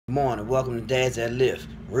Good morning, welcome to Dads That Lift.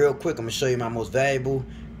 Real quick, I'm gonna show you my most valuable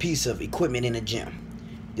piece of equipment in the gym.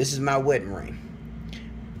 This is my wedding ring,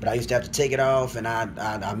 but I used to have to take it off, and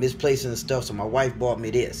I misplaced it and stuff, so my wife bought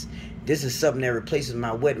me this. This is something that replaces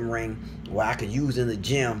my wedding ring, where I can use in the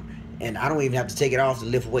gym, and I don't even have to take it off to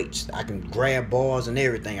lift weights. I can grab bars and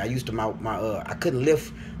everything. I used to I couldn't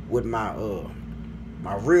lift with my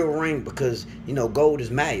real ring because gold is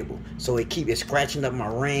malleable, so it scratching up my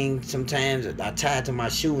ring. Sometimes I tie it to my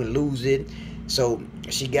shoe and lose it. So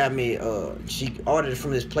she got me she ordered it from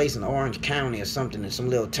this place in Orange County or something, in some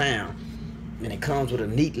little town, and it comes with a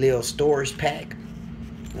neat little storage pack.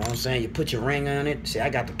 You know what I'm saying? You put your ring on it. See, I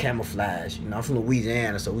got the camouflage. I'm from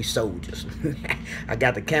Louisiana, so we soldiers. I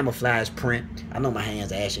got the camouflage print. I know my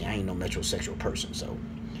hands are ashy. I ain't no metrosexual person, so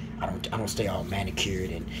I don't stay all manicured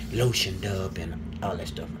and lotioned up and all that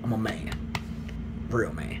stuff. I'm a man,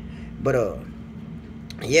 real man. But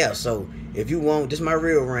yeah. So if you want, this is my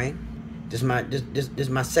real ring. This is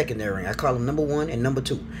my secondary ring. I call them number 1 and number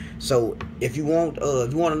 2. So if you want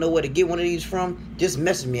to know where to get one of these from, just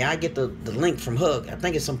message me. I get the link from Hug. I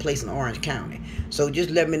think it's someplace in Orange County. So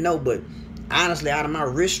just let me know. But honestly, out of my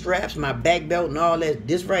wrist straps, my back belt, and all that,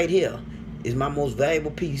 this right here is my most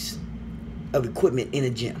valuable piece of equipment in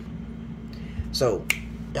the gym. So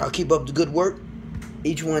y'all keep up the good work.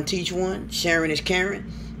 Each one teach one. Sharing is caring.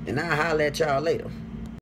 And I'll holler at y'all later.